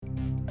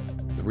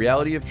the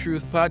Reality of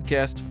Truth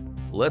podcast.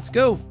 Let's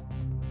go.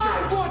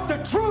 I want the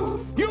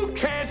truth. You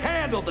can't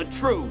handle the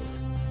truth.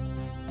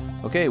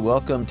 Okay,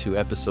 welcome to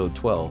episode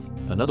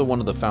 12. Another one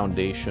of the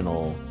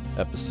foundational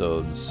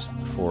episodes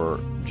for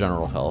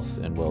general health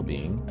and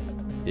well-being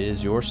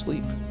is your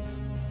sleep.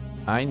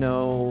 I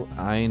know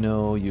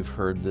you've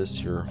heard this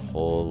your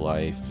whole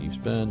life. You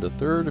spend a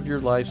third of your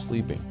life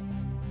sleeping.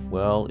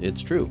 Well,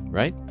 it's true,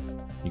 right?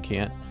 You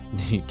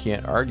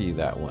can't argue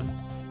that one.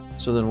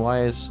 So then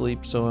why is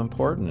sleep so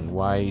important, and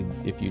why,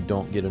 if you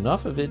don't get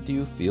enough of it, do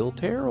you feel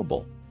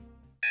terrible?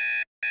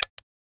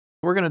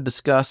 We're going to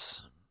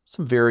discuss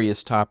some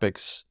various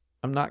topics.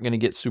 I'm not going to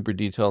get super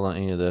detailed on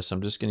any of this.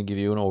 I'm just going to give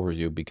you an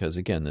overview because,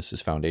 again, this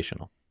is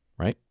foundational,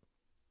 right?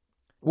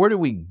 Where do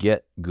we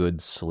get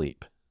good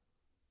sleep?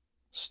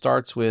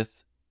 Starts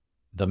with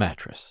the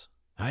mattress.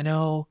 I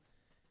know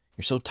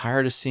you're so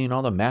tired of seeing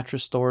all the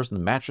mattress stores and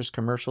the mattress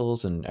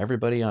commercials, and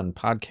everybody on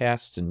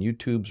podcasts and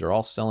YouTubes are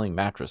all selling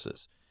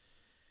mattresses.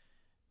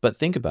 But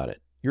think about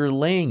it. You're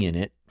laying in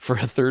it for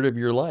a third of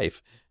your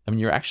life. I mean,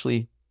 you're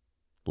actually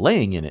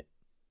laying in it.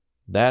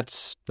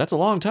 That's a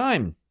long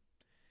time.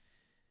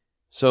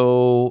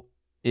 So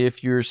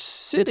if you're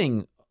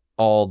sitting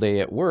all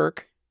day at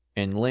work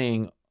and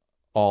laying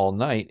all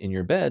night in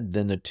your bed,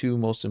 then the two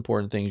most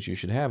important things you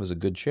should have is a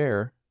good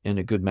chair and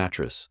a good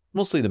mattress.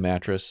 Mostly the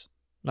mattress,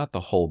 not the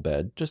whole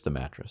bed, just the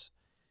mattress.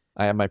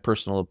 I have my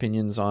personal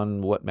opinions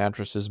on what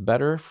mattress is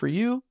better for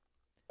you.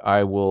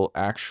 I will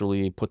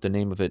actually put the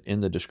name of it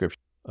in the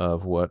description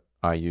of what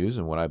I use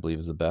and what I believe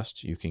is the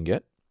best you can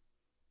get.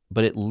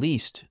 But at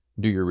least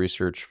do your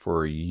research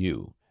for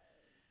you.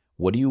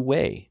 What do you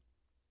weigh?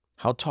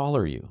 How tall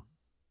are you?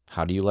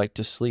 How do you like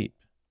to sleep?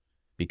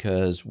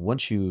 Because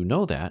once you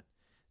know that,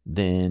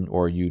 then,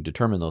 or you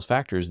determine those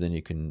factors, then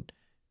you can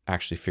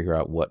actually figure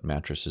out what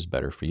mattress is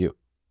better for you.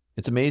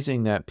 It's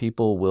amazing that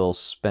people will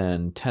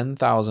spend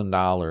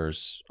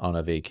 $10,000 on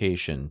a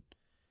vacation,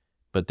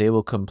 but they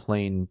will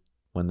complain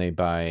when they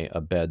buy a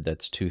bed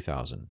that's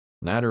 $2,000.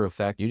 Matter of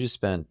fact, you just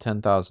spent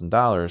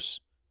 $10,000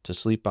 to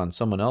sleep on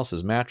someone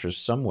else's mattress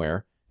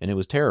somewhere, and it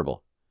was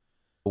terrible.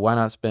 Why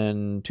not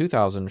spend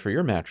 $2,000 for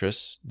your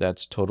mattress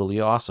that's totally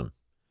awesome?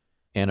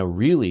 And a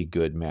really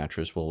good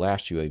mattress will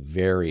last you a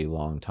very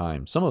long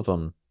time. Some of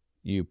them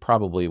you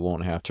probably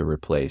won't have to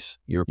replace.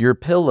 Your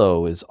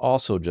pillow is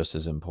also just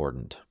as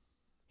important.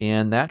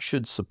 And that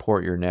should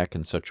support your neck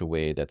in such a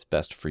way that's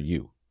best for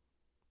you,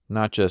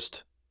 not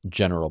just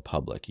general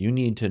public. You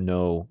need to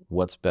know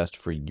what's best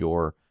for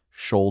your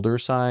shoulder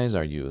size.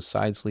 Are you a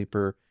side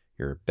sleeper?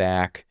 Your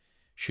back?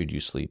 Should you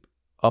sleep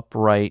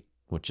upright,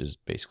 which is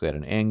basically at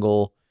an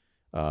angle,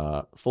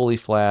 fully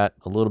flat,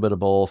 a little bit of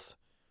both?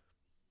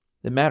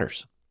 It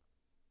matters.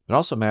 It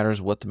also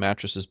matters what the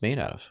mattress is made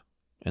out of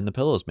and the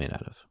pillow is made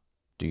out of.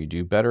 Do you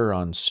do better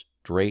on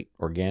straight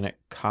organic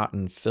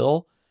cotton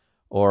fill,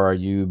 or are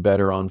you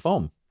better on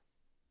foam?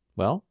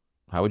 Well,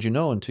 how would you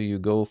know until you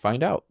go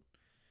find out?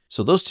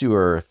 So those two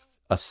are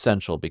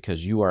essential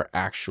because you are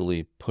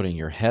actually putting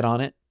your head on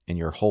it and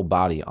your whole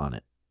body on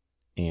it.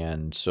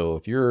 And so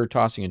if you're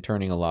tossing and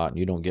turning a lot and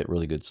you don't get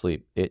really good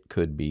sleep, it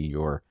could be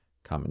your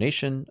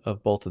combination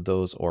of both of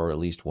those, or at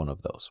least one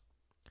of those.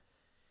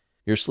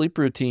 Your sleep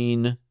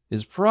routine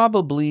is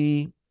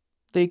probably,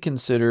 they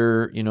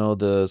consider,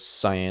 the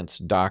science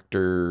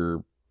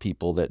doctor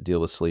people that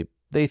deal with sleep,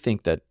 they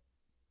think that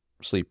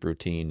sleep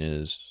routine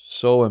is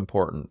so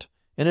important.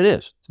 And it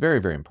is. It's very,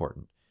 very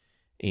important.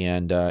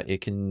 And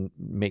it can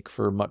make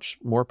for much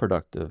more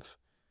productive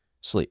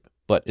sleep.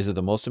 But is it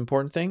the most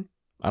important thing?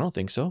 I don't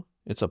think so.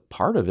 It's a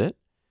part of it.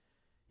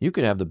 You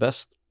could have the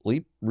best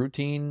sleep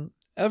routine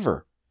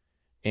ever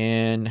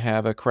and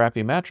have a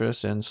crappy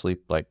mattress and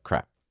sleep like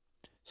crap.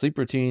 Sleep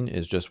routine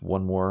is just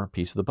one more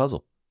piece of the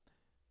puzzle.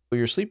 But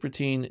your sleep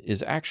routine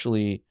is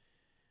actually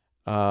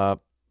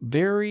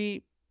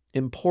very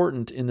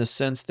important in the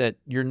sense that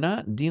you're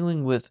not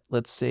dealing with,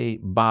 let's say,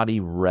 body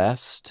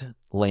rest,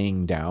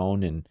 laying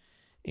down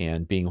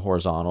and being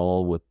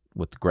horizontal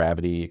with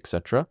gravity,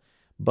 etc.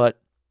 But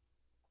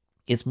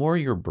it's more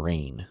your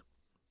brain.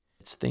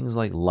 It's things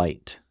like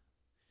light.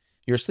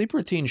 Your sleep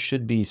routine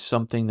should be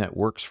something that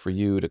works for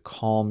you to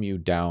calm you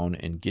down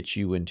and get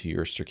you into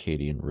your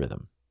circadian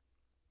rhythm.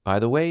 By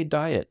the way,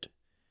 diet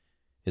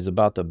is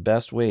about the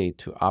best way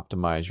to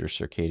optimize your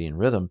circadian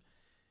rhythm,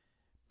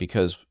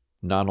 because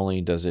not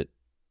only does it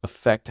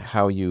affect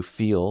how you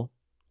feel,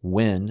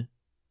 when,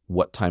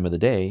 what time of the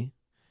day,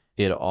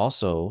 it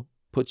also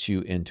puts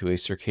you into a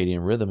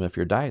circadian rhythm if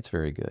your diet's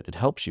very good. It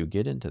helps you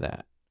get into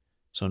that.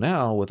 So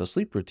now with a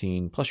sleep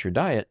routine plus your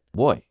diet,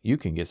 boy, you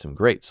can get some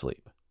great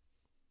sleep.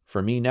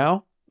 For me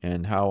now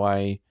and how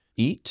I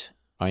eat,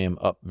 I am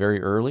up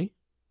very early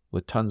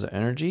with tons of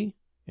energy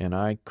and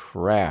I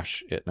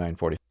crash at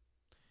 9:40.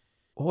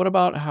 What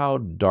about how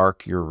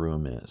dark your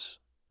room is?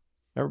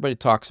 Everybody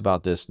talks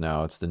about this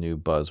now. It's the new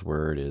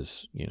buzzword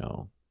is,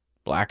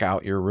 black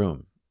out your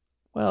room.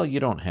 Well, you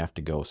don't have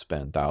to go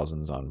spend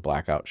thousands on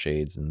blackout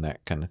shades and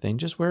that kind of thing.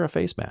 Just wear a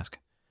face mask.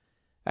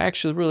 I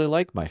actually really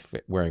like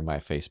wearing my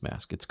face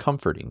mask. It's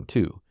comforting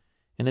too.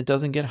 and it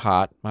doesn't get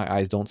hot. My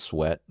eyes don't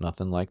sweat,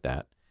 nothing like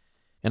that.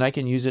 And I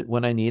can use it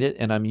when I need it,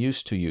 and I'm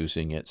used to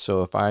using it.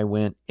 So if I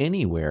went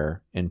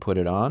anywhere and put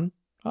it on,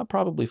 I'll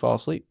probably fall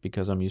asleep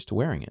because I'm used to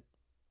wearing it.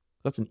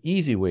 That's an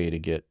easy way to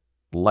get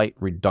light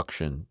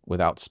reduction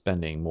without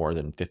spending more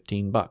than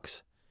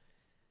 $15.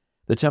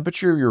 The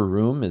temperature of your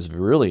room is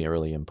really,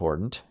 really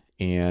important,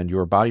 and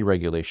your body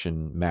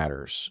regulation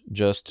matters.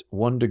 Just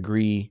 1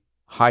 degree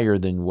higher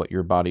than what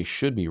your body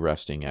should be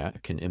resting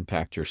at can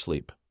impact your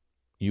sleep.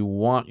 You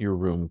want your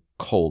room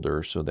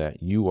colder so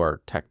that you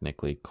are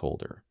technically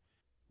colder.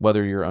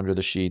 Whether you're under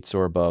the sheets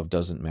or above,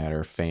 doesn't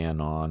matter, fan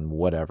on,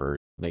 whatever.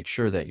 Make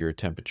sure that your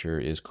temperature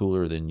is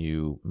cooler than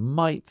you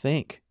might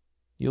think.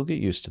 You'll get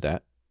used to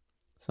that.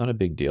 It's not a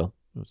big deal.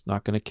 It's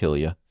not going to kill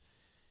you.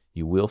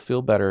 You will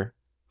feel better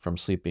from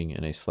sleeping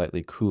in a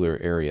slightly cooler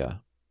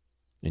area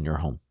in your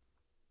home.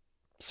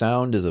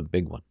 Sound is a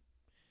big one.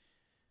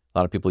 A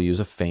lot of people use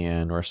a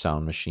fan or a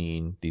sound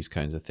machine, these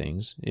kinds of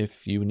things.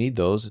 If you need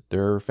those,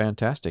 they're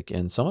fantastic.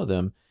 And some of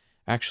them,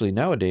 actually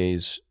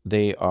nowadays,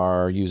 they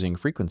are using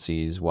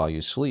frequencies while you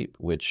sleep,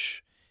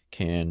 which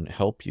can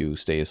help you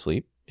stay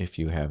asleep if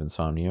you have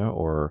insomnia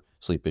or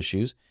sleep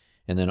issues.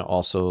 And then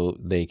also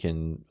they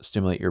can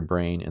stimulate your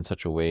brain in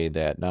such a way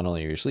that not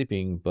only are you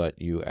sleeping,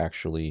 but you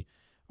actually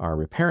are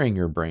repairing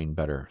your brain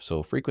better.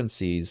 So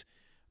frequencies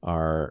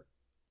are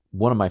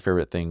one of my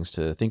favorite things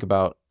to think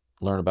about,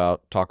 learn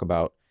about, talk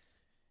about.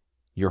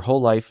 Your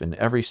whole life and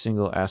every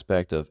single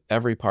aspect of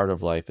every part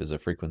of life is a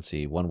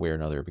frequency one way or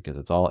another because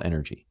it's all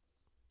energy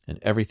and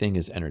everything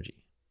is energy.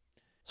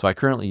 So I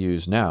currently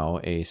use now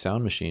a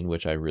sound machine,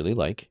 which I really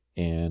like,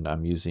 and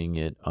I'm using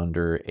it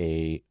under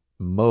a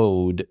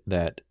mode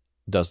that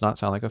does not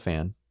sound like a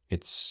fan.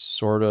 It's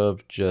sort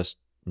of just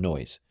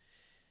noise.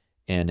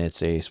 And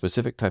it's a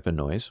specific type of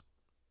noise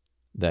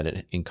that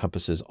it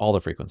encompasses all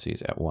the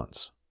frequencies at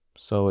once.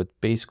 So it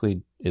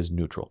basically is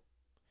neutral.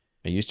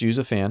 I used to use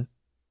a fan,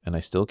 and I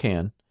still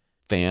can.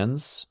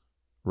 Fans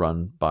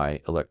run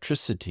by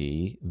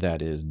electricity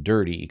that is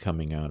dirty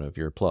coming out of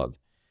your plug.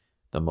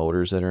 The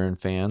motors that are in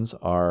fans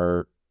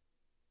are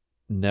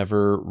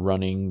never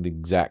running the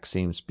exact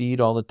same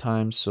speed all the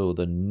time, so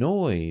the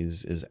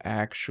noise is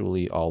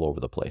actually all over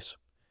the place.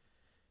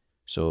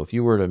 So if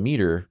you were to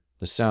meter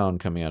the sound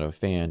coming out of a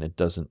fan,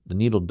 the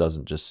needle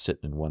doesn't just sit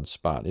in one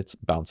spot. It's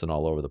bouncing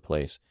all over the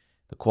place.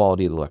 The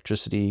quality of the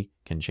electricity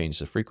can change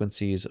the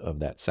frequencies of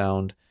that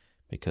sound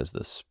because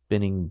the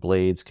spinning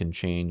blades can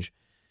change.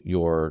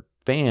 Your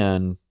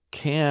fan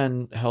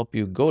can help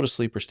you go to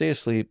sleep or stay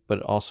asleep,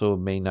 but also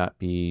may not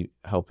be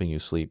helping you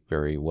sleep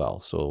very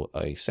well. So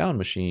a sound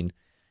machine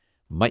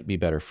might be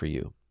better for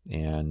you.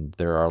 And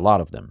there are a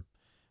lot of them.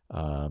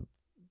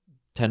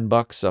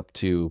 $10 up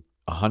to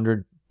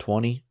 $120,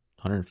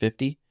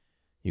 $150.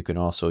 You can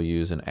also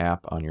use an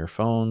app on your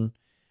phone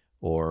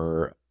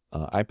or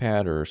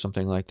iPad or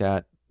something like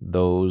that.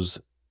 Those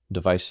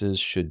devices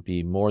should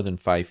be more than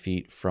 5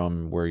 feet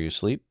from where you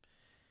sleep.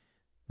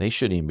 They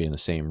shouldn't even be in the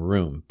same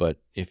room, but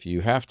if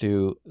you have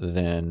to,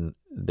 then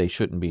they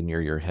shouldn't be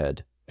near your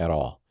head at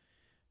all.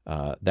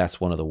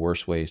 That's one of the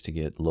worst ways to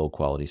get low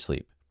quality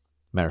sleep.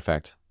 Matter of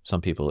fact,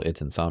 some people,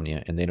 it's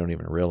insomnia and they don't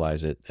even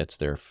realize it. It's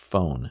their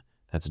phone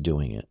that's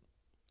doing it.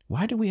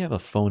 Why do we have a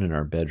phone in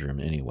our bedroom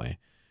anyway?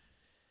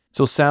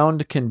 So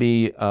sound can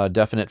be a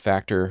definite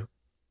factor.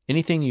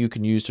 Anything you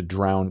can use to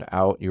drown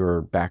out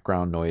your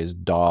background noise,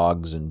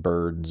 dogs and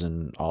birds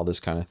and all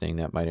this kind of thing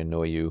that might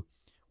annoy you,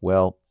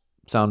 well,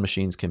 sound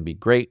machines can be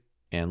great,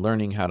 and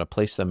learning how to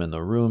place them in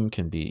the room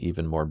can be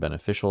even more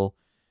beneficial.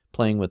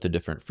 Playing with the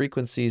different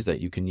frequencies that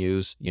you can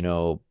use.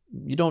 You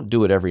don't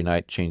do it every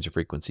night, change the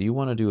frequency. You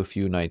want to do a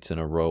few nights in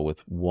a row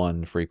with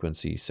one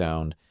frequency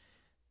sound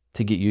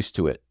to get used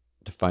to it,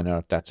 to find out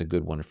if that's a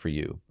good one for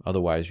you.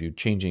 Otherwise, you're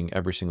changing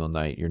every single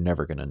night. You're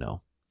never going to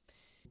know.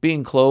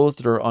 Being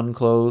clothed or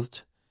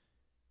unclothed,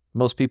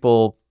 most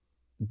people,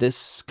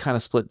 this kind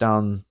of split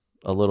down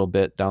a little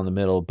bit down the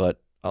middle,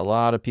 but a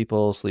lot of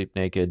people sleep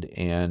naked,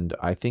 and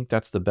I think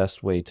that's the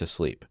best way to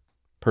sleep,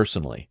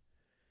 personally.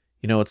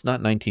 It's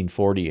not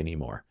 1940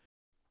 anymore.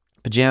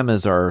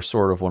 Pajamas are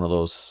sort of one of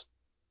those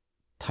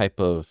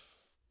type of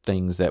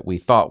things that we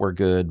thought were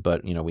good,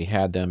 but we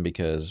had them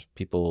because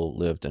people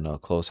lived in a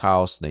close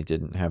house and they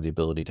didn't have the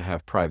ability to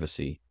have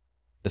privacy,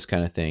 this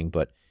kind of thing.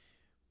 But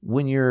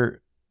when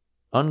you're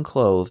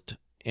unclothed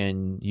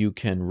and you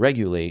can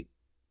regulate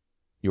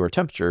your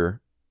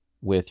temperature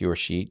with your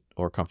sheet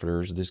or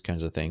comforters, these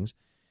kinds of things,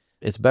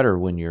 it's better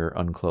when you're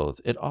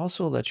unclothed. It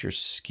also lets your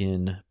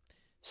skin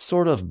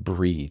sort of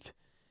breathe.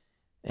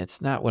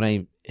 It's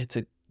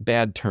a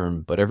bad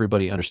term, but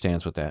everybody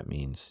understands what that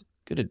means.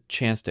 Get a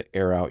chance to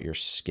air out your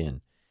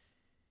skin.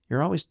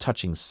 You're always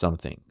touching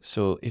something.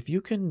 So if you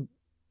can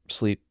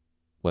sleep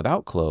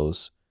without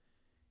clothes,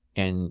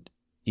 and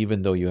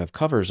even though you have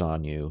covers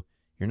on you,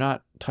 you're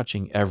not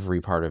touching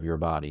every part of your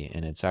body,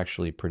 and it's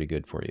actually pretty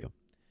good for you.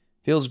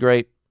 Feels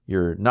great.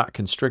 You're not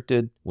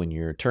constricted when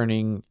you're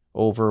turning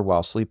over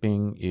while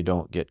sleeping. You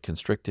don't get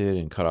constricted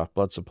and cut off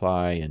blood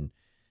supply and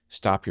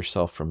stop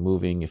yourself from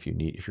moving if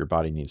your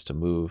body needs to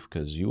move,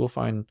 because you will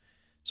find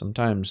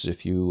Sometimes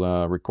if you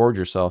record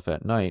yourself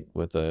at night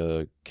with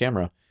a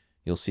camera,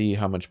 you'll see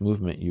how much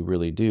movement you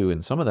really do.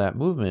 And some of that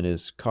movement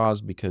is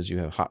caused because you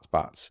have hot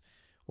spots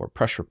or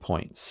pressure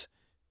points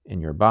in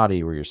your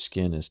body where your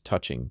skin is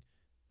touching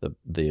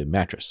the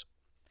mattress.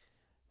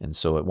 And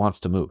so it wants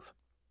to move.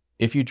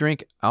 If you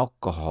drink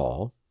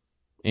alcohol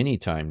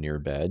anytime near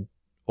bed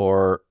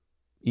or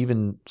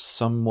even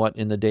somewhat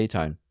in the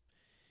daytime,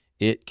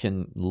 it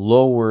can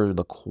lower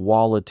the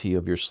quality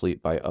of your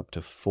sleep by up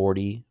to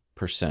 40%.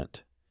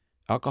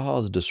 Alcohol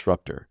is a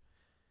disruptor.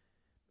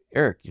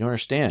 Eric, you don't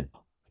understand.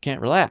 I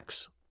can't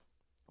relax.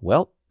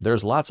 Well,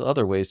 there's lots of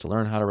other ways to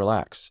learn how to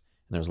relax.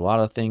 And there's a lot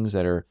of things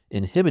that are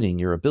inhibiting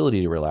your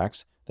ability to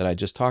relax that I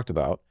just talked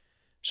about.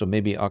 So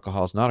maybe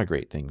alcohol is not a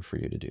great thing for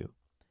you to do.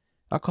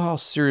 Alcohol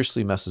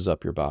seriously messes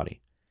up your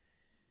body.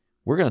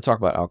 We're going to talk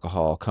about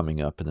alcohol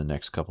coming up in the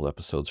next couple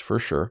episodes for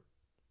sure.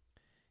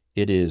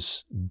 It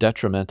is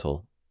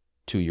detrimental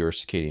to your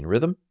circadian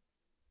rhythm,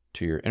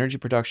 to your energy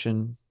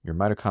production, your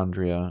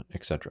mitochondria,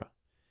 etc.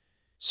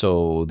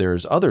 So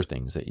there's other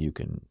things that you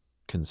can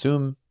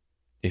consume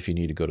if you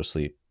need to go to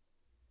sleep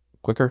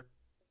quicker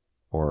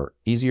or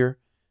easier,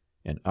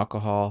 and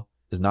alcohol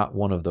is not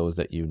one of those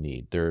that you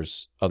need.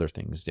 There's other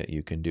things that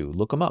you can do.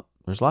 Look them up.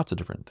 There's lots of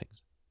different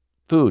things.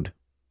 Food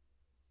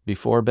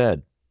before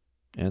bed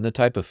and the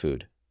type of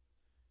food.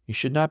 You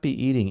should not be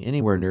eating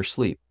anywhere near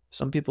sleep.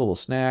 Some people will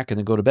snack and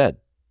then go to bed.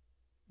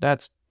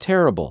 That's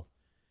terrible.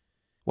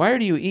 Why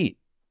do you eat?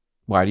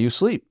 Why do you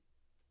sleep?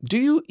 Do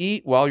you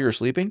eat while you're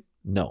sleeping?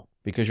 No,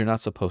 because you're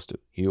not supposed to.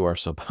 You are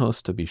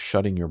supposed to be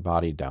shutting your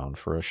body down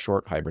for a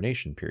short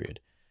hibernation period,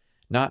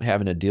 not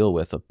having to deal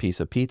with a piece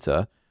of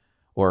pizza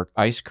or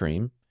ice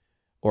cream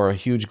or a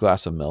huge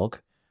glass of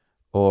milk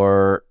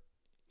or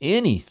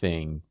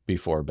anything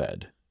before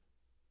bed.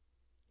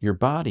 Your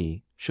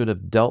body should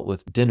have dealt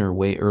with dinner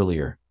way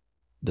earlier.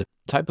 The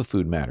type of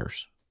food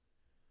matters.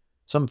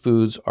 Some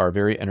foods are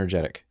very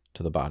energetic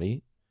to the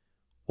body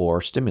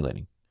or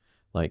stimulating,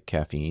 like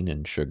caffeine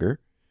and sugar.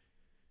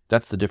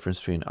 That's the difference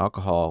between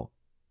alcohol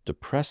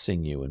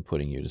depressing you and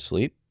putting you to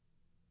sleep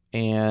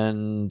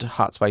and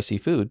hot, spicy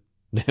food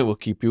that will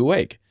keep you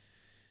awake.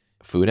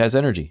 Food has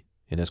energy.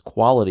 It has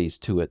qualities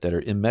to it that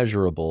are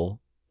immeasurable,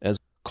 as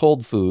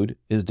cold food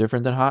is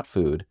different than hot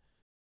food.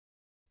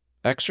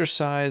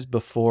 Exercise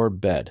before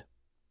bed.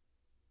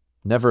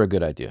 Never a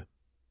good idea.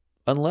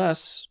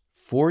 Unless,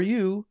 for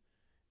you,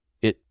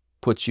 it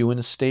puts you in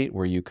a state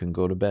where you can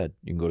go to bed.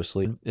 You can go to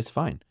sleep. It's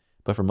fine.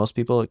 But for most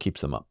people, it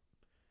keeps them up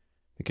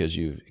because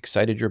you've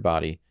excited your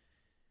body.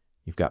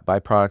 You've got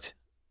byproduct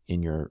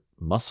in your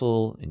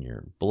muscle, in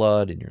your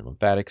blood, in your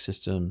lymphatic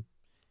system,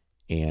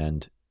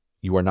 and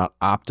you are not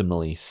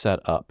optimally set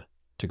up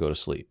to go to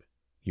sleep.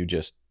 You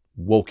just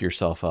woke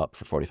yourself up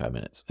for 45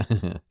 minutes.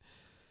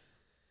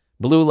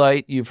 Blue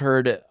light, you've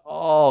heard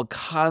all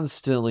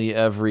constantly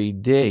every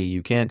day.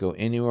 You can't go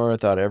anywhere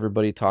without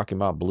everybody talking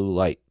about blue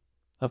light.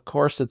 Of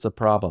course it's a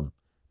problem,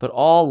 but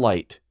all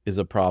light is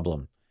a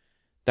problem.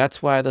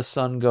 That's why the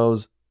sun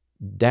goes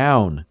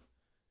down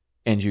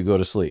and you go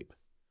to sleep.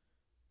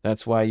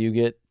 That's why you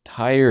get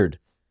tired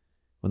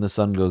when the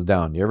sun goes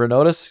down. You ever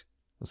notice?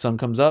 The sun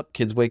comes up,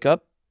 kids wake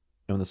up,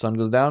 and when the sun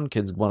goes down,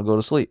 kids want to go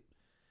to sleep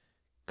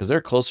because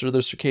they're closer to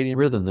their circadian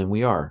rhythm than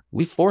we are.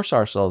 We force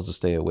ourselves to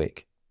stay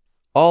awake.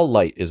 All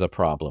light is a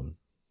problem.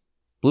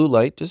 Blue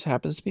light just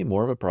happens to be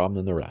more of a problem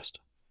than the rest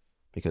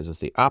because it's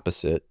the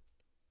opposite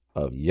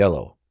of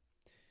yellow.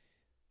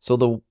 So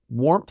the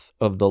warmth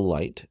of the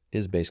light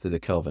is basically the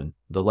Kelvin.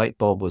 The light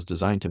bulb was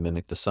designed to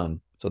mimic the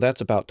sun. So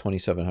that's about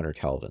 2700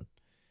 Kelvin.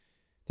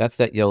 That's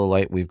that yellow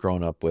light we've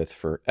grown up with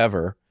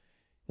forever.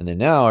 And then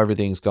now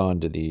everything's gone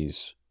to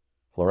these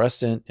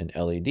fluorescent and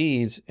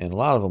LEDs. And a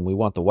lot of them, we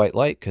want the white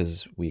light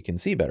because we can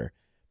see better.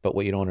 But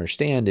what you don't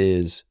understand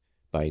is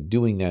by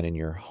doing that in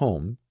your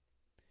home,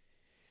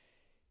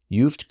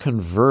 you've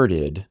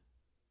converted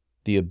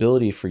the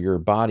ability for your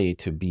body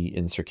to be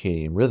in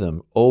circadian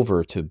rhythm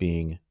over to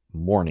being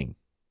morning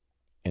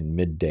and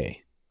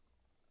midday.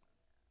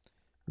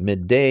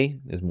 Midday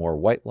is more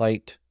white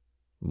light.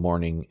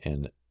 Morning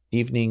and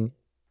evening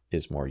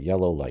is more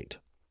yellow light.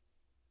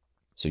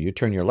 So you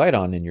turn your light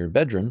on in your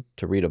bedroom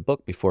to read a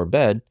book before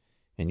bed,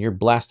 and you're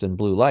blasting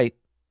blue light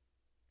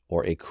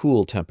or a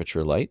cool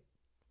temperature light,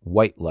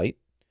 white light.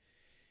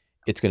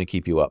 It's going to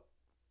keep you up.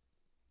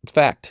 It's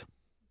fact.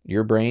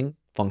 Your brain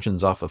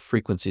functions off of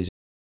frequencies.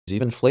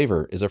 Even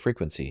flavor is a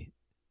frequency.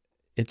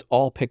 It's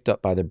all picked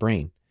up by the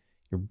brain.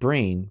 Your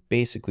brain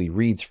basically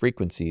reads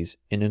frequencies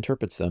and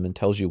interprets them and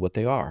tells you what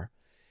they are.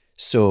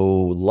 So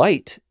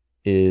light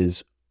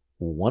is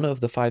one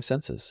of the five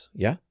senses.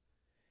 Yeah?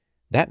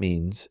 That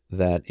means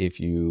that if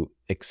you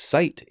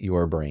excite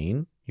your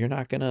brain, you're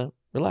not going to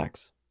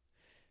relax.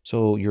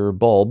 So your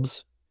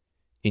bulbs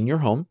in your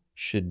home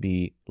should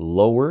be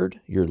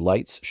lowered. Your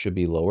lights should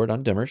be lowered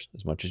on dimmers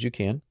as much as you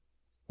can,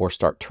 or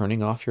start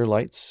turning off your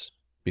lights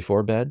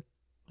before bed,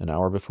 an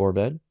hour before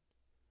bed,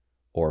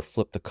 or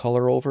flip the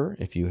color over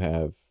if you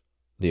have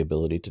the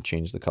ability to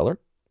change the color.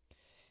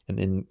 And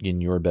then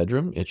in your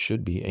bedroom, it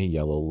should be a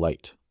yellow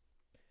light.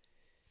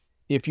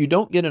 If you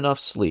don't get enough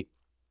sleep,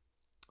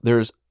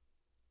 these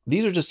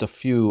are just a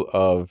few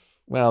of,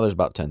 well, there's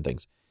about 10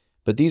 things,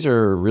 but these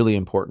are really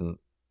important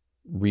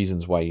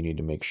reasons why you need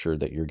to make sure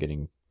that you're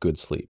getting good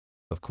sleep.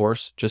 Of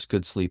course, just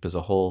good sleep as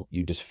a whole,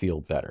 you just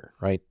feel better,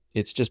 right?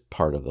 It's just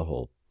part of the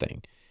whole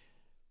thing.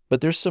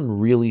 But there's some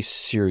really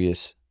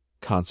serious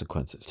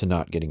consequences to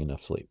not getting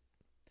enough sleep.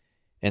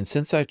 And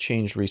since I've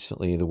changed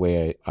recently the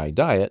way I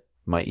diet,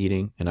 my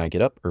eating, and I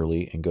get up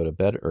early and go to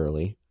bed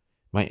early,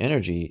 my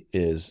energy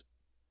is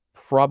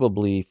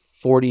probably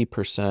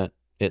 40%,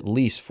 at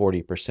least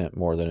 40%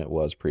 more than it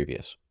was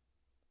previous.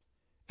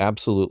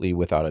 Absolutely,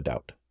 without a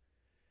doubt.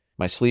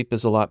 My sleep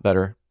is a lot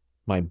better.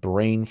 My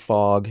brain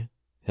fog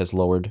has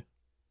lowered.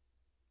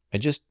 I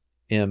just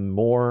am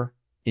more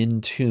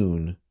in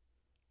tune,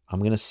 I'm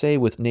going to say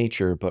with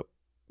nature, but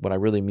what I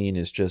really mean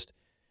is just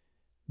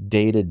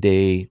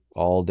day-to-day,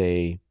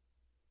 all-day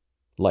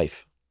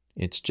life.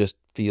 It just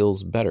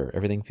feels better.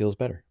 Everything feels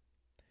better.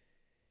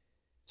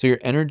 So your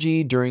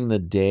energy during the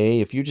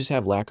day, if you just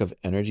have lack of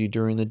energy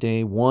during the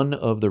day, one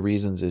of the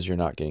reasons is you're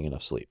not getting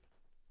enough sleep.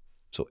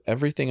 So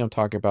everything I'm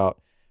talking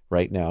about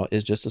right now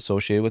is just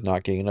associated with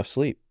not getting enough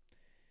sleep.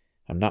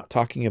 I'm not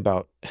talking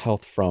about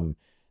health from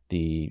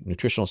the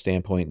nutritional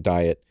standpoint,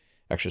 diet,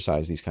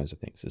 exercise, these kinds of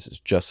things. This is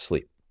just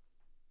sleep.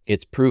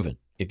 It's proven.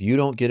 If you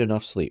don't get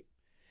enough sleep,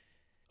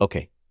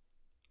 okay,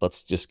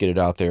 let's just get it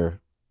out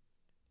there.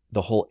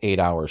 The whole 8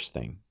 hours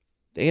thing.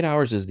 8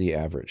 hours is the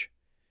average.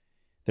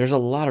 There's a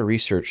lot of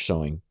research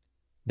showing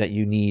that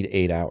you need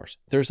 8 hours.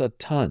 There's a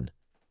ton.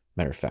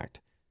 Matter of fact,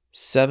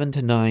 7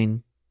 to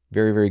 9,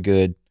 very, very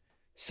good.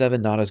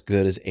 7, not as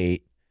good as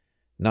 8.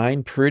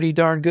 9, pretty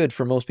darn good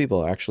for most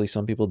people. Actually,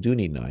 some people do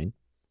need 9.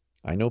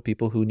 I know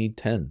people who need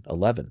 10,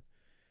 11,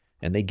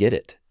 and they get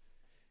it.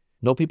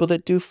 Know people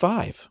that do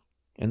 5,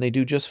 and they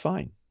do just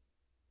fine.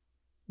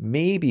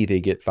 Maybe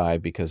they get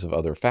 5 because of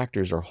other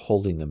factors are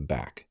holding them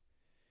back.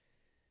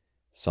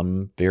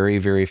 Some very,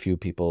 very few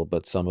people,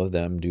 but some of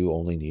them do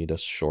only need a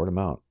short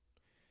amount.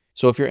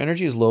 So if your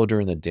energy is low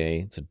during the day,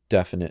 it's a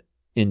definite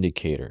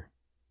indicator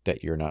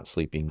that you're not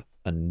sleeping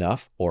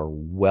enough or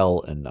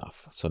well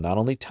enough. So not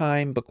only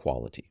time, but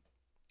quality.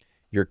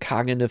 Your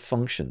cognitive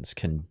functions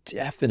can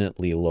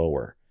definitely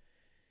lower.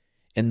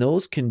 And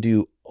those can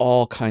do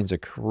all kinds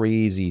of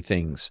crazy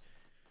things.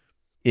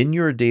 In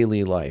your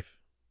daily life,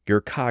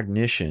 your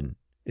cognition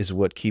is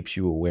what keeps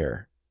you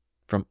aware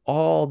from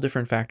all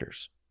different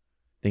factors.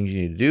 Things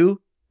you need to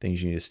do,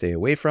 things you need to stay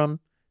away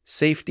from,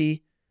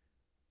 safety,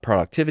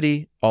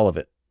 productivity, all of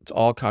it. It's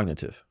all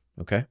cognitive,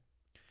 okay?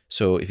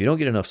 So if you don't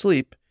get enough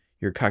sleep,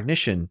 your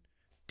cognition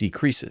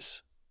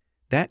decreases.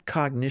 That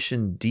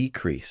cognition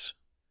decrease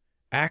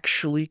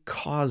actually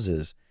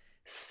causes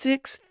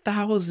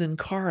 6,000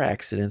 car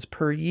accidents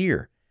per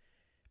year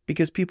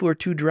because people are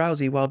too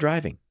drowsy while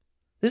driving.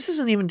 This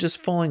isn't even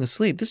just falling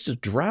asleep. This is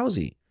just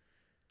drowsy.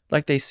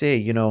 Like they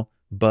say,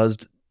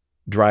 buzzed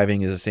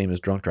driving is the same as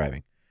drunk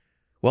driving.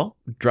 Well,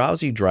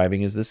 drowsy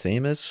driving is the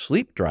same as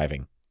sleep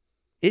driving.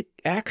 It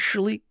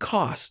actually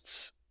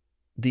costs,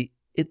 the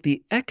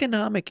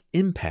economic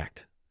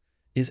impact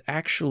is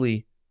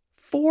actually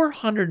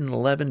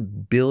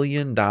 $411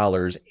 billion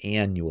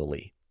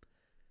annually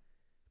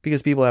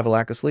because people have a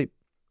lack of sleep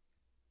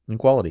and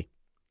quality.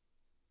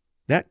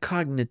 That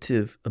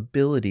cognitive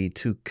ability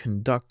to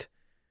conduct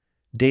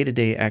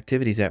day-to-day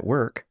activities at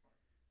work,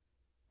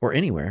 or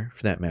anywhere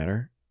for that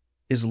matter,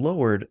 is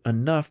lowered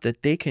enough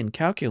that they can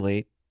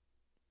calculate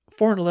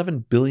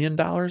 $411 billion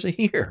a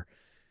year.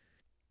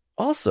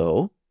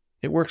 Also,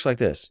 it works like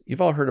this.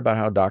 You've all heard about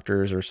how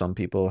doctors or some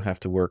people have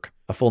to work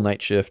a full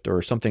night shift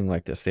or something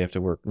like this. They have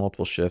to work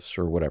multiple shifts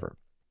or whatever.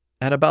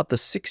 At about the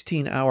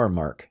 16-hour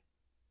mark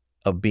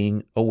of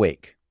being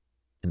awake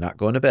and not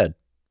going to bed,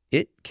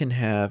 it can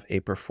have a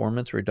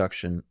performance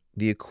reduction,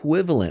 the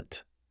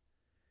equivalent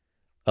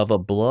of a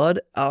blood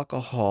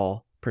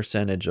alcohol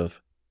percentage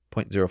of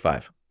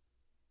 0.05.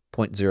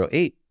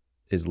 0.08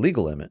 is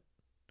legal limit.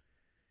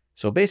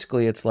 So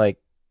basically, it's like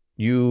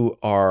you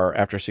are,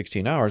 after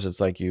 16 hours, it's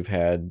like you've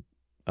had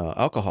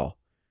alcohol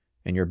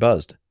and you're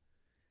buzzed.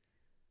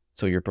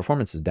 So your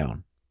performance is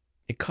down.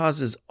 It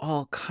causes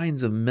all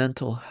kinds of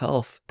mental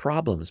health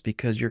problems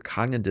because your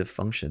cognitive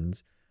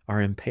functions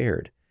are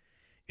impaired.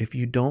 If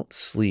you don't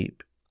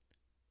sleep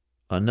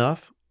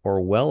enough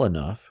or well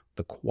enough,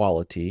 the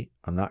quality,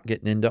 I'm not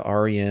getting into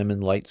REM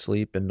and light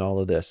sleep and all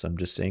of this. I'm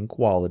just saying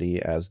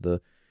quality as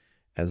the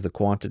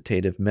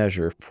quantitative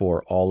measure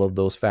for all of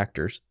those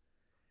factors.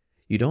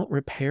 You don't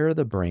repair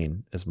the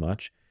brain as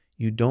much.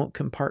 You don't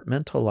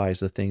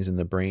compartmentalize the things in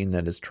the brain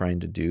that it's trying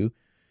to do.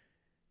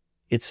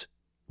 It's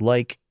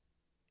like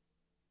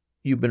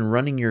you've been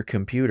running your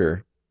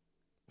computer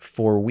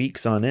for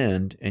weeks on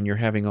end and you're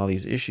having all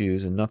these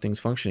issues and nothing's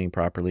functioning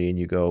properly, and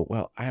you go,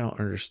 well, I don't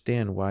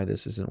understand why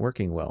this isn't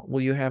working well.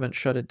 Well, you haven't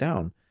shut it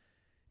down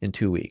in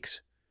 2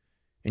 weeks.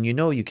 And you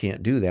know you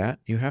can't do that.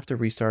 You have to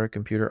restart a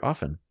computer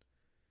often.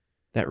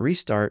 That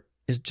restart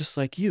is just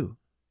like you.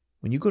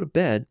 When you go to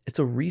bed, it's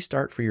a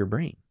restart for your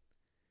brain.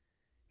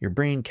 Your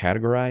brain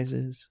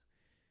categorizes,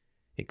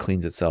 it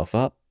cleans itself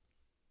up,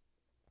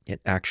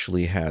 It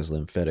actually has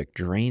lymphatic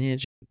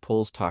drainage. It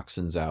pulls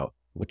toxins out,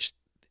 which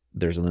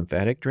there's a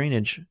lymphatic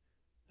drainage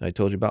that I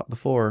told you about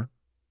before.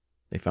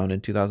 They found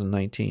in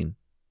 2019.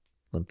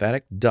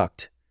 Lymphatic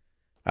duct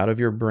out of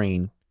your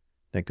brain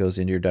that goes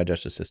into your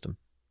digestive system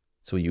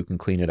so you can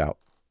clean it out.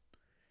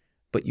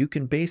 But you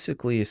can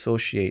basically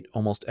associate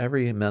almost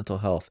every mental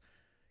health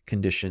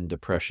condition,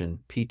 depression,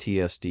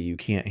 PTSD you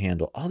can't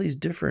handle, all these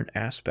different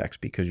aspects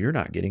because you're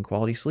not getting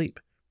quality sleep.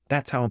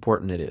 That's how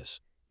important it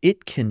is.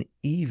 It can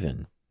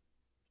even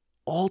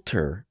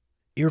alter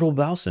irritable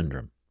bowel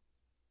syndrome.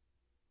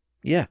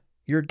 Yeah,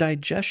 your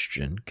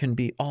digestion can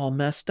be all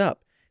messed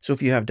up. So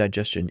if you have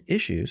digestion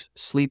issues,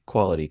 sleep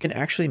quality can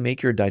actually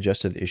make your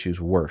digestive issues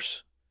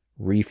worse.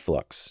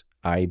 Reflux,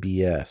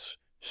 IBS,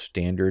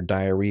 standard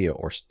diarrhea,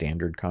 or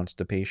standard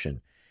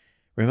constipation.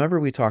 Remember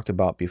we talked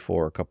about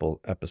before a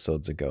couple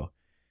episodes ago,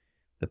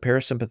 the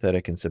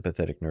parasympathetic and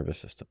sympathetic nervous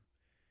system.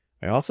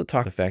 I also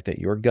talked about the fact that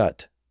your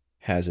gut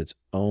has its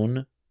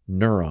own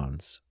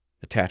neurons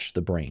attached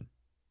to the brain.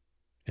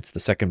 It's the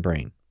second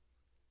brain.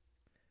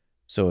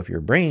 So if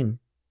your brain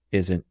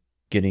isn't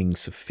getting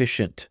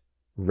sufficient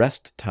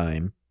rest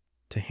time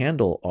to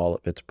handle all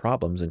of its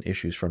problems and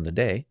issues from the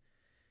day,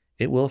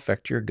 it will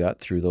affect your gut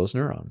through those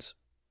neurons.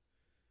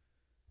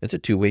 It's a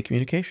two-way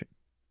communication.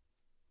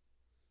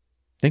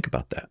 Think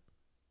about that.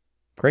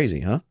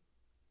 Crazy, huh?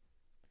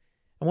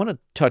 I want to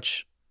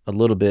touch a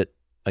little bit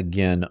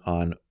again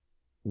on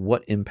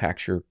what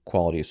impacts your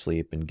quality of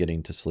sleep and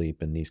getting to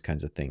sleep and these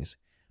kinds of things.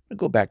 I'm going to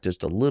go back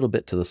just a little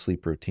bit to the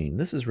sleep routine.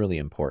 This is really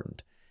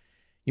important.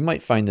 You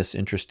might find this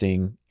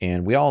interesting,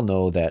 and we all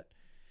know that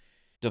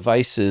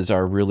devices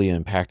are really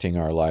impacting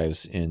our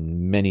lives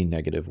in many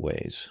negative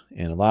ways.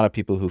 And a lot of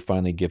people who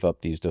finally give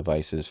up these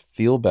devices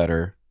feel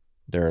better.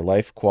 Their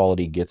life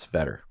quality gets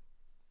better.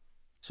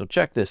 So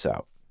check this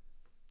out.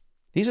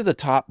 These are the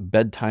top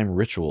bedtime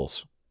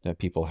rituals that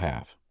people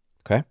have,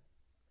 okay?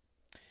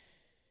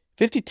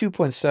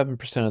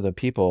 52.7% of the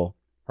people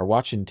are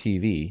watching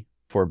TV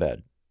for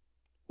bed,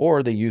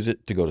 or they use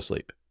it to go to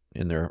sleep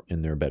in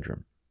their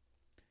bedroom.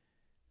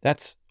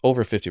 That's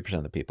over 50%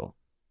 of the people.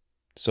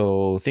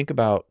 So think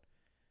about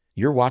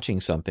you're watching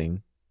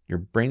something, your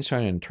brain's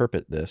trying to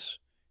interpret this,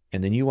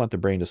 and then you want the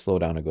brain to slow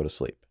down and go to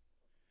sleep.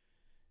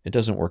 It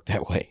doesn't work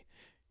that way.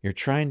 You're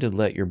trying to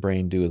let your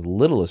brain do as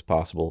little as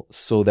possible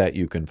so that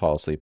you can fall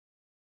asleep.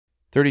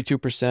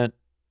 32%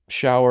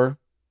 shower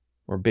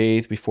or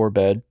bathe before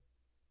bed.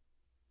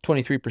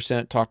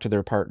 23% talk to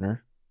their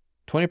partner.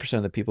 20%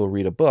 of the people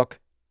read a book.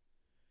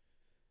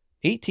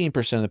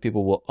 18% of the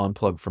people will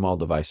unplug from all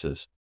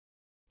devices.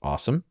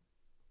 Awesome.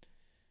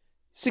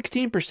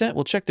 16%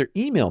 will check their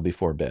email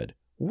before bed.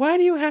 Why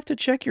do you have to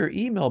check your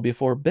email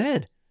before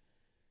bed?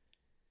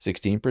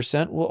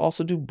 16% will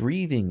also do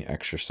breathing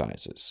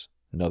exercises.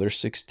 Another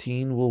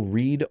 16% will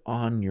read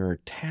on your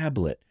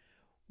tablet.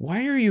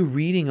 Why are you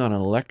reading on an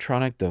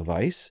electronic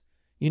device?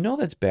 You know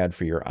that's bad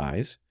for your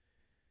eyes.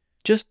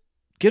 Just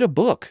get a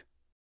book.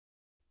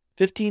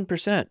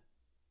 15%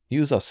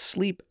 use a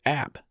sleep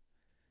app.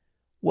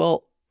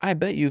 Well, I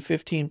bet you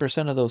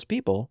 15% of those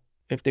people,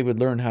 if they would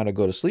learn how to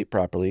go to sleep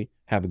properly,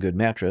 have a good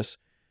mattress,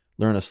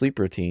 learn a sleep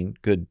routine,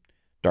 good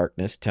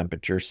darkness,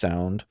 temperature,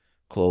 sound,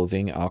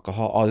 clothing,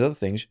 alcohol, all the other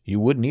things, you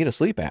wouldn't need a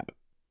sleep app.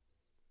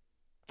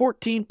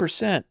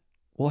 14%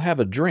 will have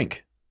a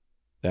drink.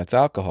 That's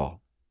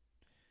alcohol.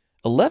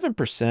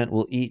 11%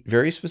 will eat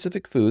very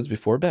specific foods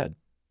before bed.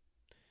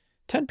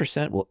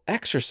 10% will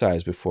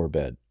exercise before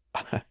bed.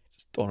 I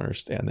just don't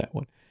understand that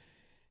one.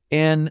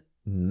 And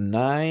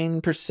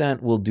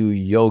 9% will do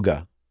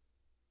yoga.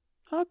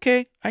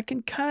 Okay, I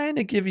can kind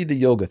of give you the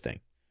yoga thing.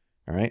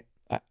 All right?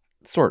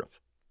 Sort of.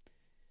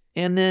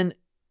 And then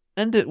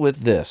end it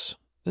with this.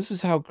 This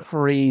is how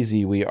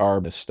crazy we are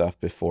with stuff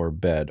before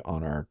bed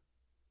on our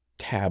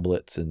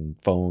tablets and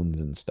phones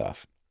and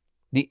stuff.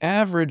 The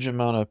average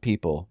amount of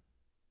people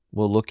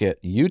will look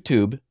at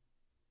YouTube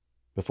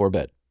before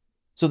bed.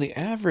 So the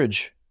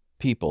average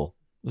people,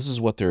 this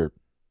is what they're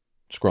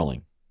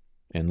scrolling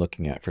and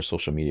looking at for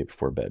social media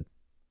before bed.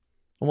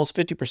 Almost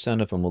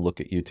 50% of them will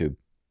look at YouTube.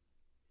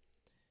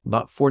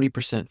 About 40%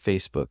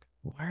 Facebook.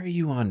 Why are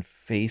you on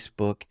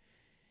Facebook?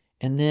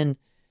 And then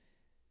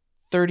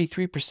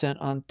 33%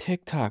 on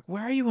TikTok.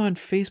 Why are you on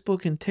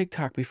Facebook and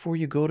TikTok before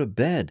you go to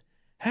bed?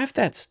 Half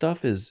that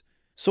stuff is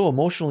so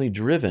emotionally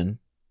driven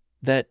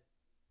that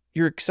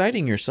you're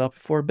exciting yourself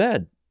before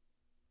bed.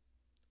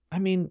 I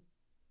mean,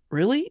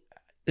 really?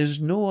 There's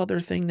no other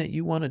thing that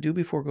you want to do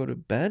before go to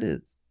bed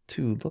is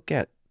to look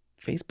at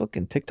Facebook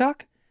and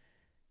TikTok?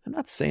 I'm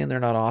not saying they're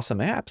not awesome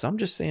apps. I'm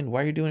just saying,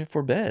 why are you doing it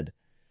for bed?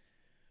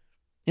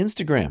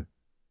 Instagram.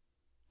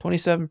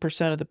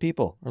 27% of the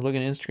people are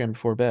looking at Instagram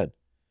before bed.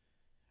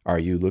 Are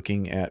you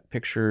looking at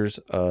pictures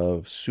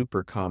of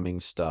super calming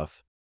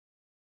stuff?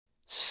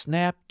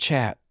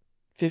 Snapchat.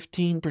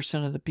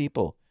 15% of the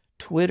people.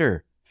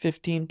 Twitter.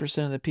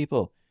 15% of the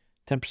people.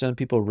 10% of the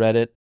people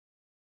Reddit.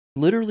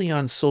 Literally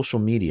on social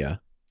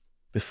media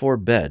before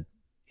bed,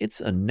 it's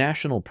a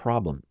national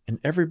problem and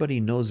everybody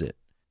knows it.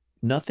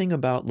 Nothing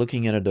about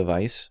looking at a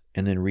device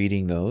and then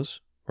reading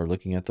those or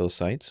looking at those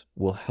sites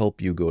will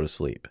help you go to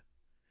sleep.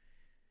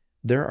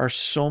 There are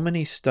so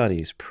many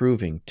studies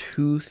proving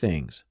two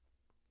things.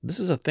 This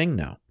is a thing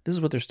now. This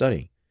is what they're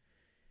studying.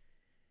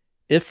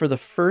 If for the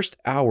first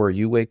hour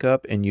you wake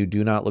up and you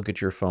do not look at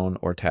your phone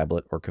or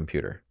tablet or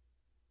computer,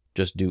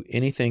 just do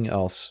anything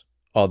else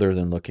other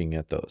than looking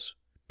at those,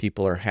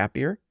 people are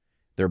happier,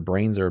 their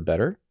brains are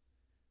better,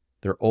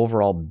 they're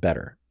overall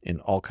better in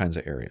all kinds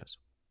of areas.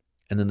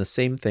 And then the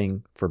same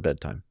thing for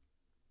bedtime.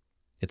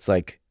 It's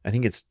like, I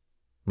think it's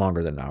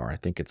longer than an hour. I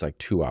think it's like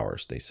 2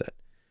 hours, they said.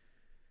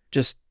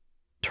 Just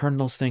turn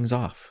those things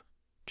off.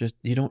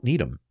 You don't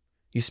need them.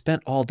 You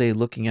spent all day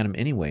looking at them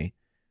anyway.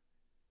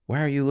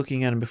 Why are you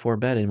looking at them before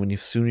bed and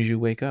as soon as you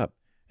wake up?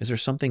 Is there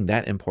something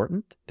that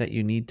important that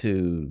you need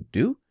to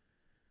do?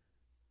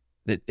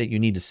 That you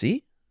need to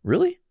see?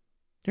 Really?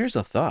 Here's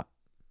a thought.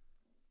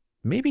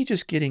 Maybe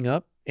just getting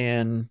up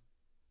and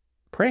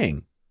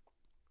praying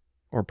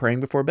or praying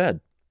before bed.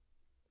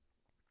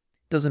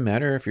 Doesn't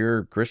matter if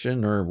you're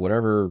Christian or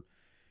whatever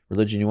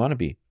religion you want to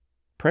be.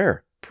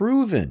 Prayer,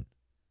 proven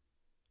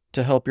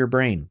to help your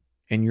brain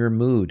and your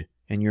mood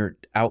and your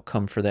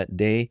outcome for that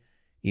day,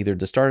 either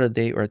the start of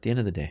the day or at the end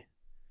of the day.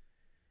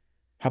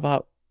 How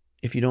about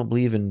if you don't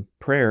believe in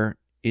prayer,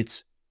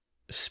 it's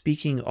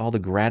speaking all the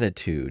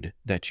gratitude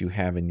that you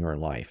have in your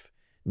life,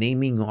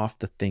 naming off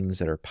the things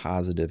that are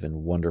positive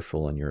and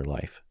wonderful in your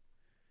life,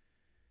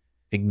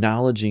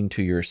 acknowledging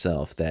to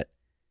yourself that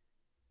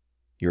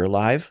you're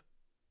alive,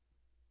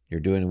 you're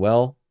doing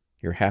well,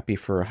 you're happy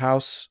for a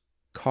house,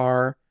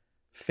 car,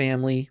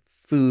 family,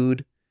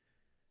 food,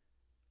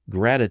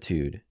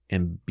 gratitude,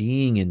 and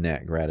being in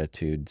that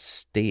gratitude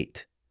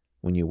state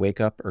when you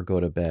wake up or go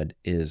to bed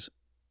is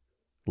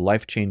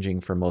life-changing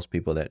for most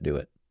people that do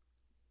it.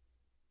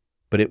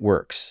 But it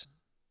works.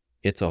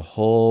 It's a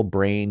whole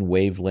brain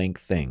wavelength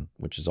thing,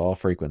 which is all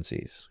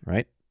frequencies,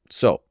 right?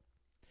 So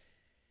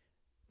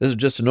this is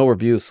just an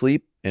overview of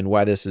sleep and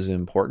why this is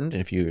important.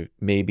 And if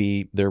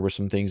maybe there were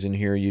some things in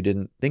here you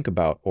didn't think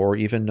about or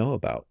even know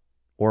about,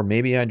 or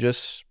maybe I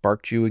just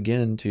sparked you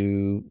again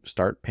to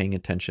start paying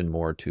attention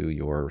more to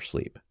your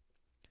sleep.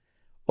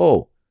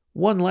 Oh,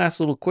 one last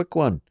little quick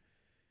one.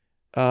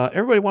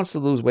 Everybody wants to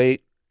lose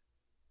weight,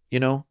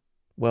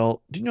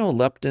 Well, do you know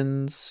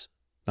leptins,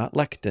 not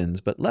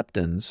lectins, but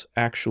leptins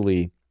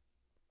actually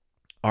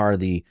are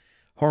the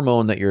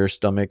hormone that your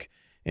stomach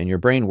and your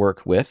brain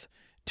work with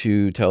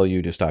to tell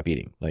you to stop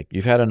eating. Like,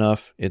 you've had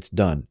enough, it's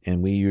done.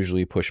 And we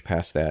usually push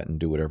past that and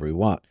do whatever we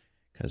want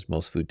because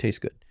most food tastes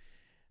good.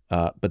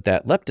 But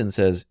that leptin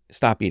says,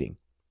 stop eating.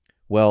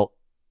 Well,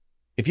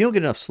 if you don't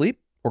get enough sleep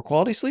or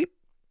quality sleep,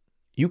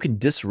 you can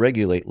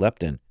dysregulate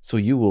leptin. So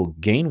you will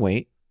gain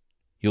weight,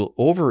 you'll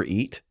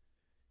overeat,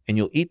 and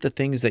you'll eat the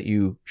things that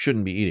you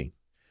shouldn't be eating.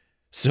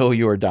 So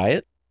your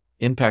diet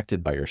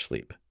impacted by your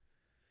sleep.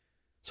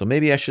 So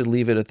maybe I should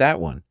leave it at that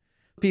one.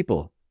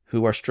 People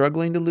who are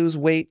struggling to lose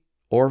weight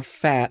or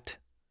fat,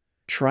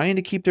 trying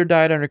to keep their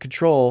diet under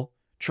control,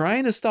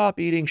 trying to stop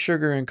eating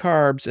sugar and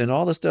carbs and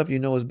all the stuff you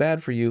know is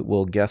bad for you,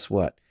 well, guess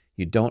what?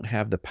 You don't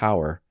have the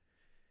power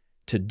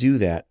to do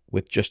that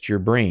with just your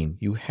brain.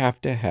 You have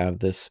to have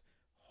this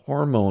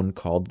hormone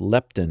called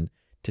leptin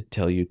to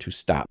tell you to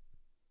stop.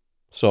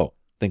 So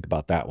think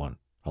about that one.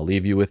 I'll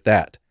leave you with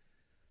that.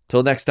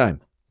 Till next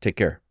time, take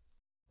care.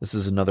 This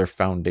is another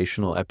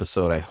foundational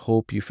episode. I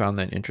hope you found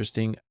that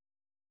interesting.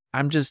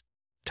 I'm just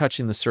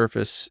touching the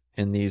surface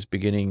in these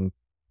beginning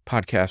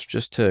podcasts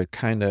just to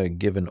kind of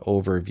give an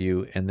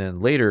overview, and then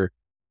later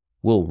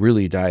we'll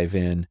really dive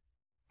in.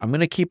 I'm going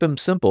to keep them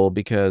simple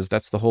because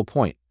that's the whole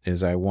point,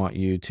 is I want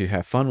you to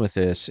have fun with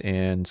this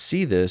and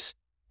see this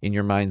in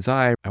your mind's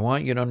eye. I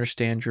want you to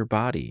understand your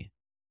body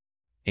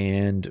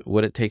and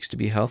what it takes to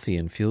be healthy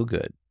and feel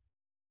good.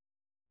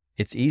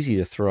 It's easy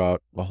to throw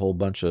out a whole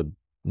bunch of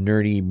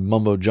nerdy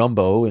mumbo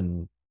jumbo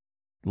and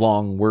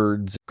long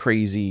words,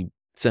 crazy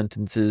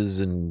sentences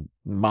and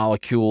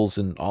molecules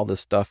and all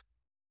this stuff.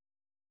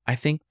 I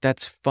think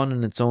that's fun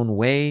in its own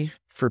way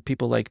for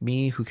people like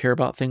me who care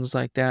about things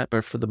like that.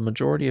 But for the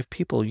majority of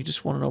people, you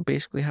just want to know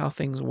basically how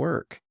things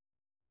work.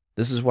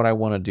 This is what I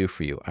want to do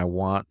for you. I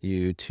want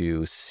you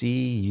to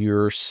see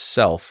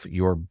yourself,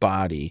 your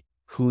body,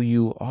 who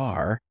you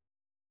are,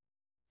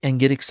 and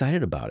get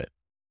excited about it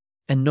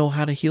and know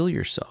how to heal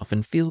yourself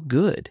and feel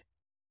good.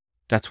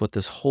 That's what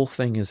this whole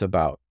thing is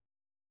about.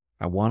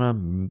 I want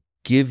to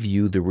give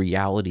you the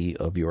reality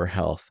of your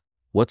health.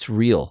 What's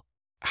real?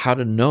 How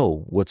to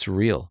know what's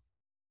real.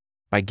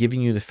 By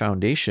giving you the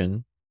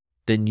foundation,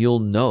 then you'll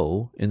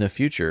know in the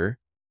future,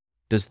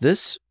 does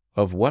this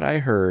of what I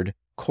heard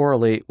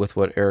correlate with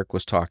what Eric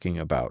was talking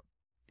about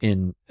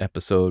in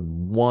episode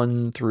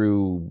 1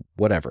 through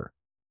whatever?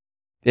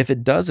 If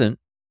it doesn't,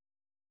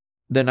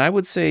 then I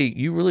would say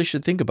you really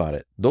should think about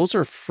it. Those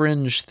are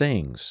fringe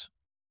things.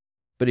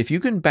 But if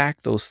you can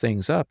back those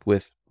things up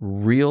with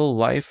real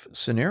life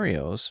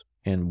scenarios,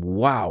 and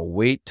wow,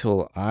 wait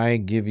till I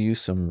give you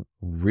some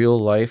real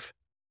life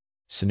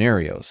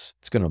scenarios.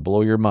 It's going to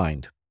blow your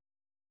mind.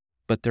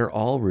 But they're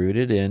all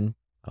rooted in,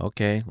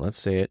 okay, let's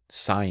say it,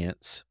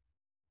 science.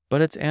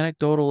 But it's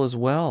anecdotal as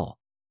well.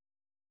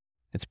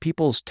 It's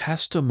people's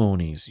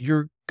testimonies.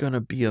 You're going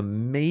to be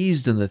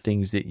amazed in the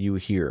things that you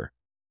hear.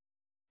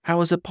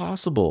 How is it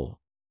possible?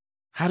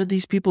 How did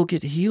these people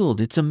get healed?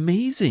 It's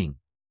amazing.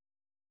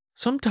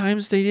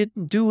 Sometimes they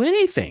didn't do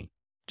anything,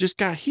 just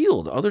got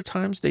healed. Other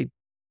times they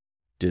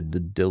did the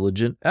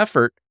diligent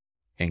effort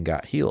and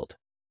got healed.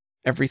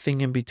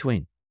 Everything in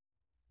between.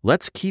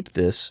 Let's keep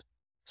this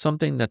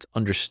something that's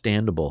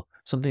understandable,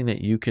 something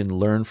that you can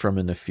learn from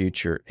in the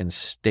future and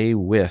stay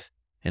with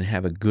and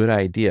have a good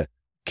idea. Who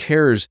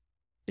cares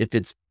if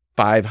it's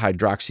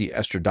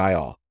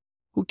 5-hydroxyestradiol?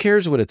 Who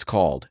cares what it's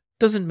called?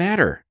 Doesn't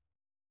matter.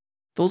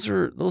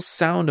 Those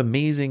sound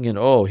amazing and,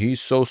 oh,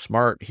 he's so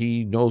smart.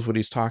 He knows what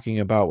he's talking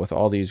about with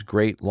all these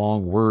great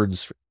long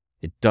words.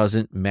 It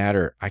doesn't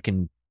matter. I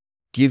can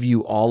give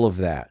you all of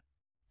that,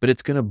 but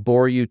it's going to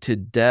bore you to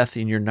death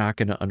and you're not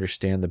going to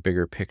understand the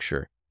bigger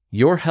picture.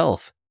 Your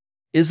health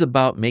is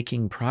about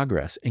making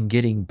progress and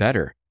getting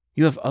better.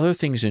 You have other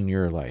things in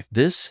your life.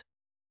 This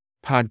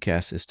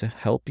podcast is to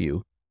help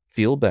you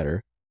feel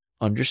better,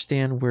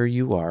 understand where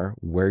you are,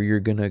 where you're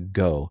going to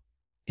go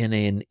in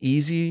an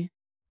easy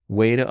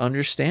way to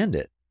understand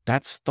it.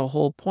 That's the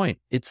whole point.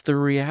 It's the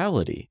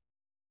reality.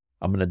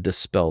 I'm going to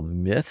dispel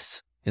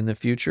myths in the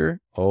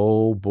future.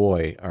 Oh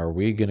boy, are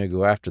we going to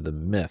go after the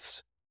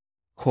myths.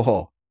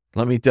 Oh,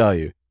 let me tell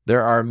you,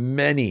 there are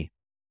many,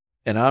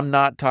 and I'm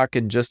not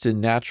talking just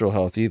in natural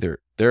health either.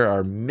 There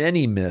are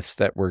many myths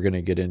that we're going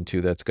to get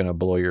into that's going to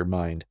blow your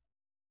mind.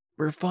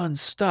 We're fun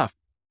stuff,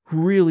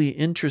 really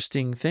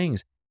interesting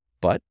things,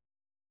 but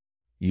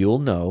you'll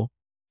know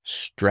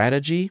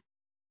strategy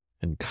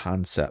and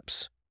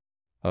concepts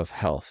of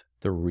health,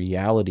 the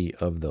reality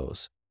of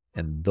those,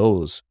 and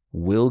those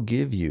will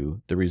give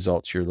you the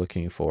results you're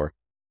looking for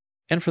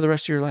and for the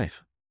rest of your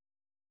life.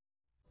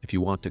 If you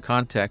want to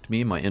contact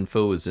me, my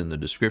info is in the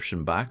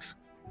description box.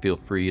 Feel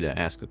free to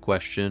ask a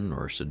question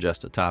or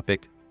suggest a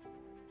topic,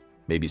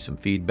 maybe some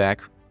feedback,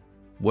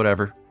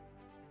 whatever.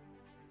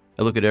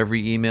 I look at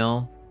every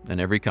email and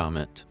every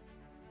comment,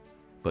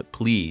 but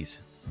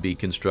please be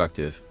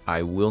constructive.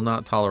 I will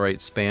not tolerate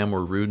spam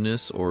or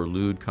rudeness or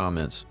lewd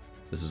comments.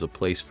 This is a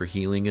place for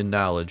healing and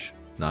knowledge,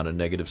 not a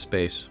negative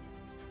space.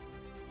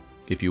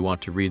 If you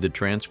want to read the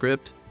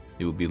transcript,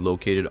 it will be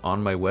located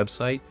on my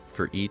website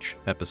for each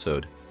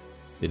episode.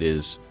 It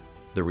is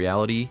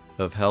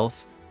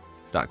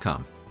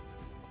therealityofhealth.com.